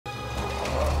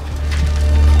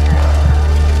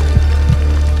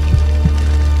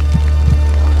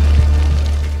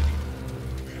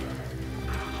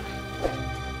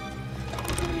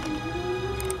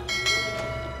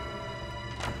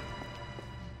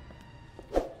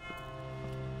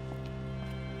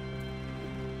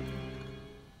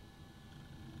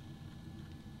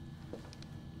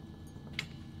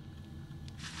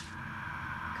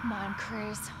Come on,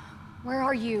 Chris. Where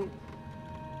are you?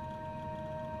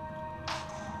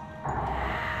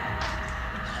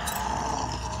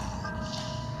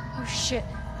 Oh shit.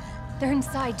 They're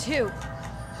inside too.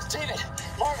 David!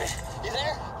 Marvin! You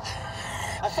there?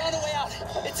 I found a way out.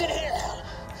 It's in here.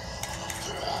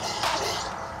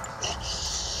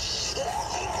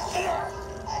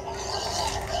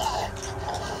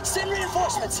 Send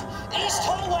reinforcements! East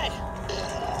hallway!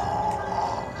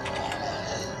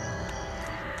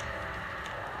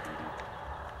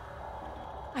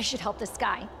 I should help this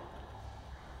guy.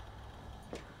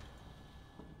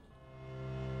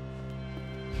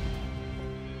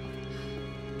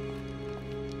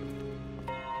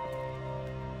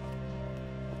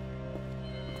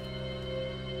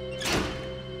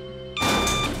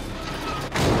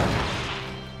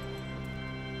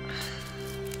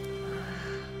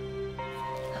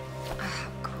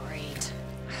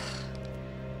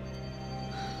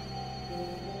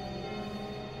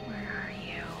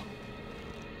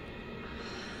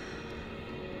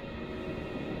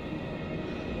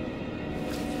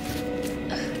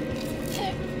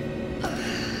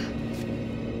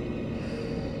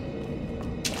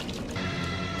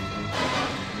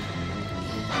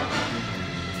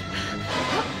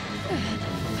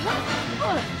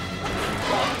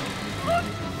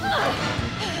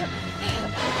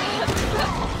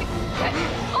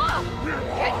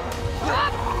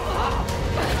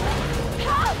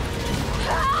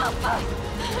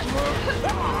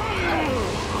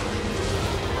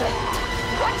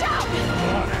 Watch out!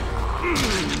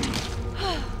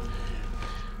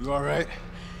 You all right?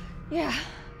 Yeah.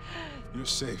 You're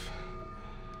safe.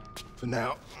 For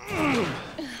now.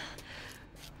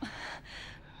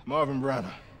 Marvin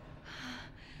Browner.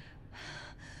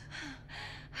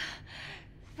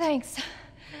 Thanks.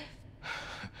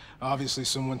 Obviously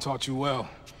someone taught you well.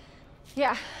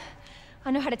 Yeah.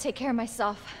 I know how to take care of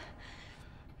myself.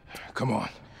 Come on.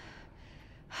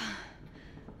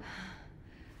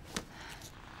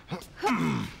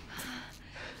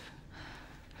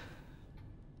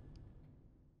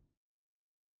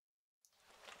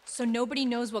 So nobody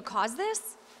knows what caused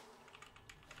this?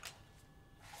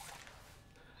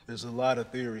 There's a lot of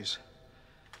theories.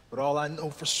 But all I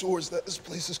know for sure is that this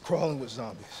place is crawling with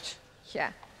zombies.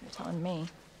 Yeah, you're telling me.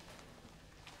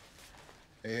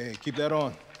 Hey, keep that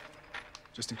on.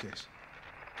 Just in case.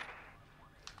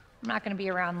 I'm not gonna be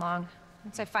around long.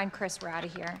 Once I find Chris, we're out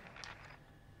of here.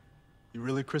 You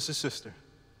really Chris's sister?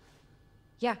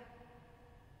 Yeah.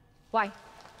 Why?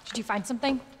 Did you find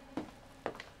something?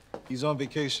 He's on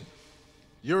vacation.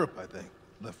 Europe, I think.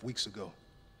 Left weeks ago.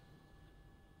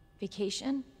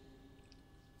 Vacation?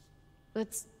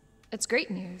 It's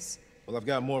great news. Well, I've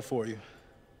got more for you.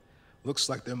 Looks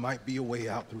like there might be a way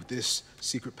out through this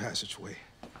secret passageway.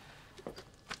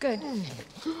 Good.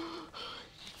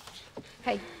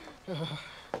 Hey.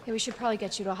 Hey, we should probably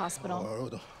get you to a hospital.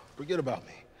 Oh, forget about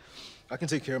me. I can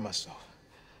take care of myself.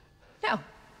 No.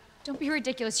 Don't be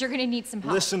ridiculous. You're gonna need some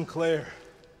help. Listen, Claire.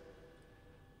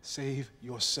 Save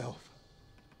yourself.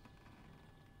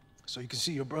 So you can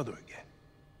see your brother again.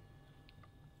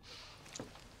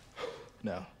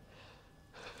 Now,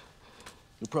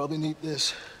 you'll probably need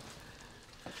this.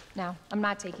 No, I'm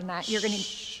not taking that. You're gonna...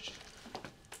 Shh.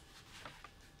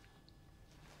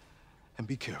 And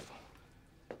be careful.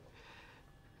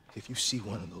 If you see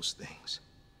one of those things,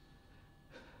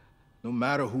 no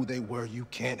matter who they were, you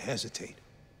can't hesitate.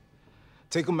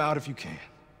 Take them out if you can.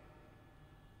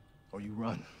 Or you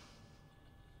run.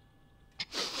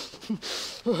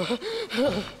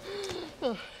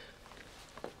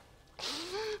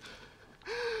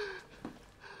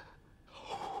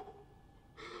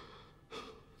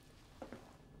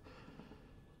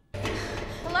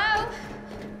 Hello?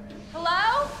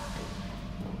 Hello?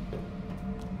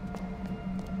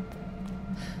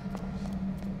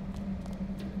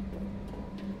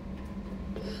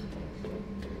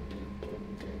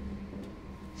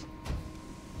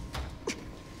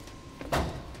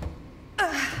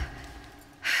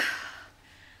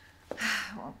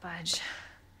 Won't budge.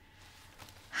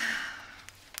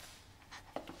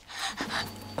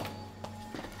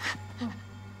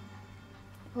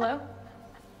 Hello?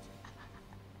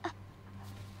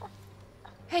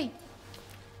 Hey.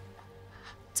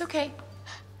 It's okay.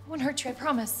 I won't hurt you, I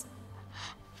promise.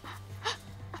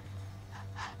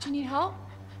 Do you need help?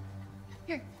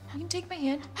 Here, you can take my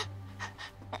hand.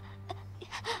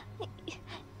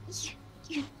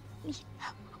 You need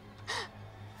help.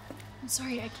 I'm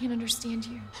sorry, I can't understand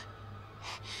you.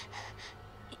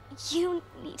 You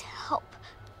need help.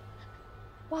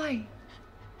 Why?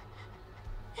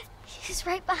 He's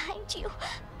right behind you.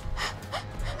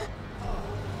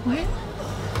 What?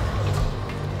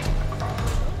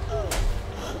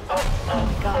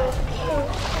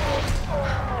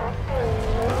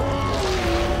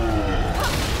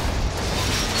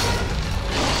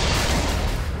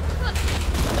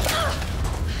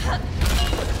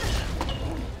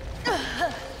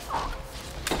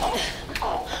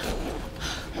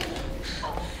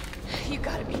 You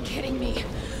gotta be kidding me.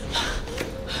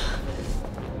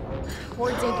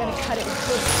 Words ain't gonna cut it with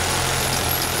this.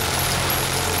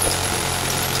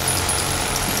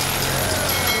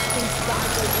 This thing's gotta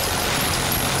go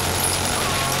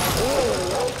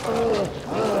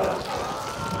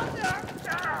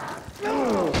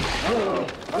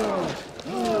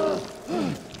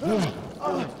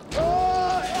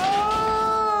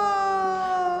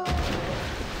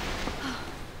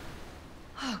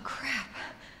Oh, crap.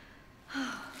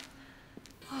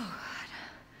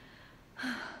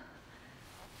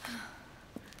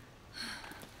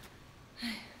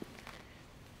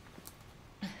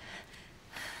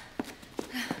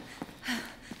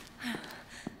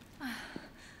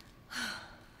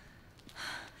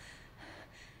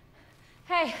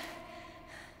 Hey,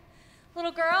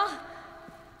 little girl.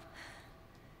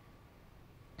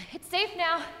 It's safe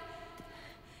now.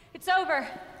 It's over.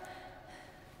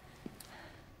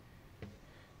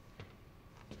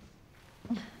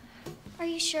 Are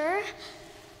you sure?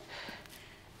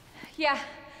 Yeah,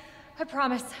 I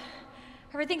promise.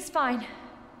 Everything's fine.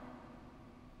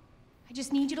 I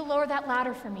just need you to lower that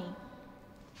ladder for me.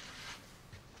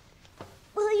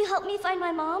 Will you help me find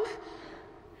my mom?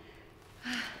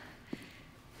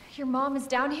 Your mom is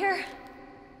down here?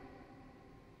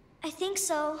 I think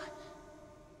so.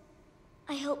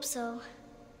 I hope so.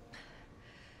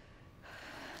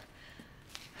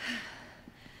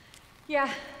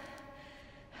 Yeah,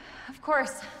 of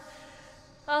course.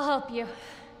 I'll help you.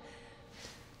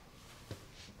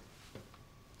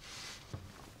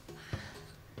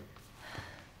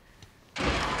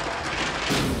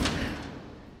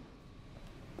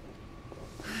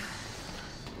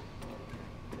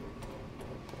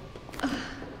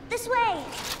 This way!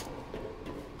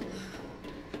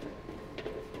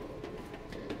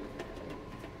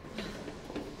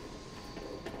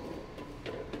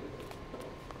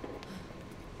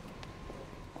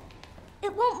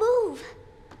 It won't move.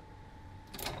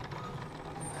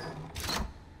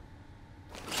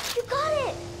 You got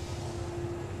it!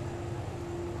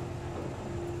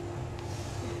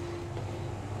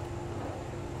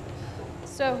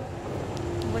 So,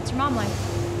 what's your mom like?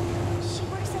 She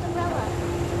works at Umbrella.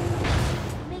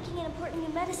 Making an important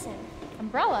new medicine.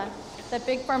 Umbrella? That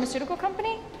big pharmaceutical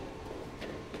company?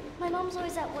 My mom's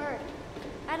always at work.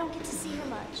 I don't get to see her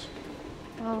much.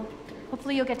 Well,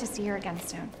 hopefully you'll get to see her again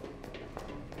soon.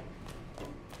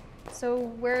 So,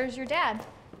 where's your dad?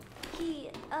 He,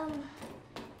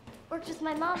 worked with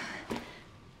my mom.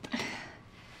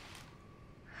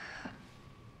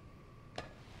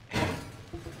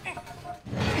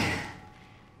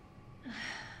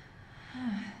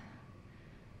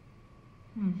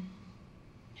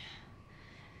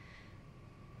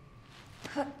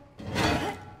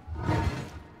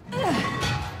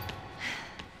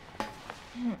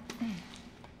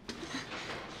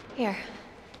 Here.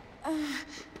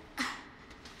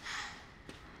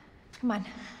 Come on.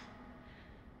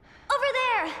 Over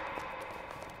there!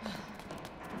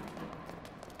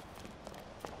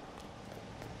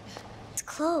 It's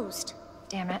closed.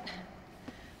 Damn it.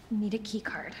 We need a key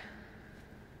card.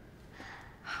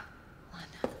 Hold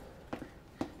on.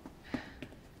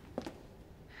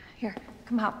 Here,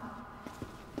 come out.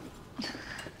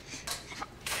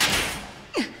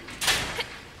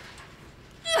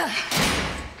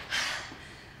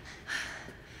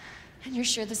 And you're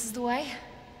sure this is the way?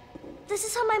 This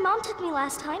is how my mom took me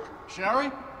last time. Sherry?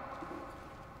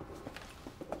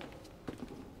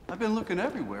 I've been looking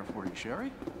everywhere for you,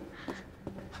 Sherry.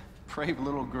 Brave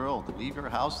little girl to leave your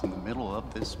house in the middle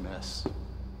of this mess.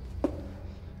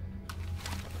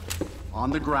 On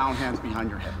the ground, hands behind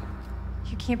your head.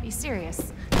 You can't be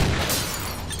serious.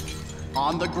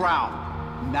 On the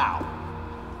ground, now.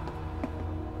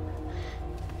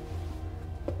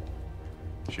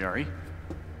 Sherry,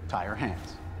 tie her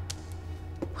hands.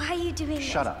 Why are you doing this?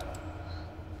 Shut up.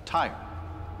 Tie her.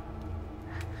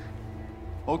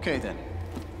 Okay then.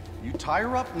 You tie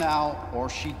her up now, or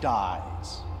she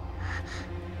dies.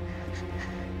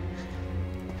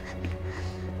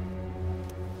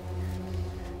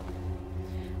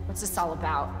 What's this all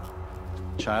about?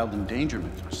 Child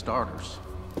endangerment, for starters.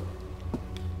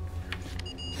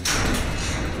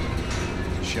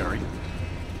 Sherry,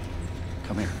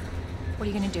 come here. What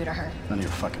are you gonna do to her? None of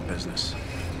your fucking business.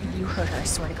 If you hurt her, I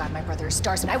swear to God, my brother is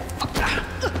stars and I will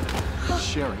fuck.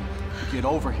 Sherry, get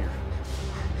over here.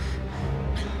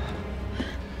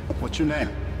 What's your name?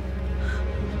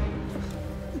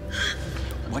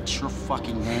 What's your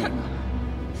fucking name?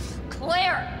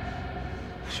 Claire!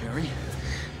 Sherry,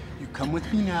 you come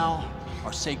with me now,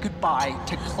 or say goodbye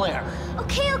to Claire.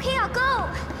 Okay, I'll go.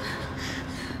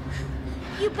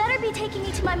 You better be taking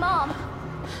me to my mom.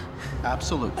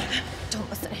 Absolutely. Don't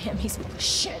listen to him, he's full of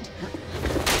shit.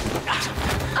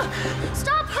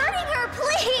 Stop hurting her,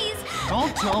 please!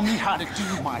 Don't tell me how to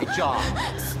do my job.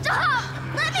 Stop!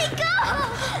 Let me go!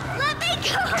 Let me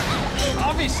go!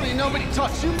 Obviously, nobody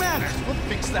taught you manners. We'll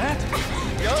fix that.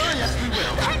 Oh, yes, we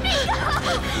will. Let me go!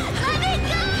 Let me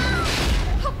go!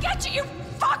 I'll get you, you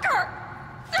fucker!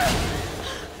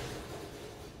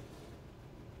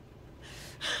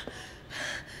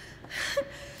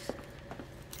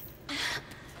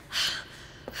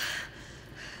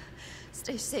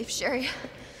 Stay safe, Sherry.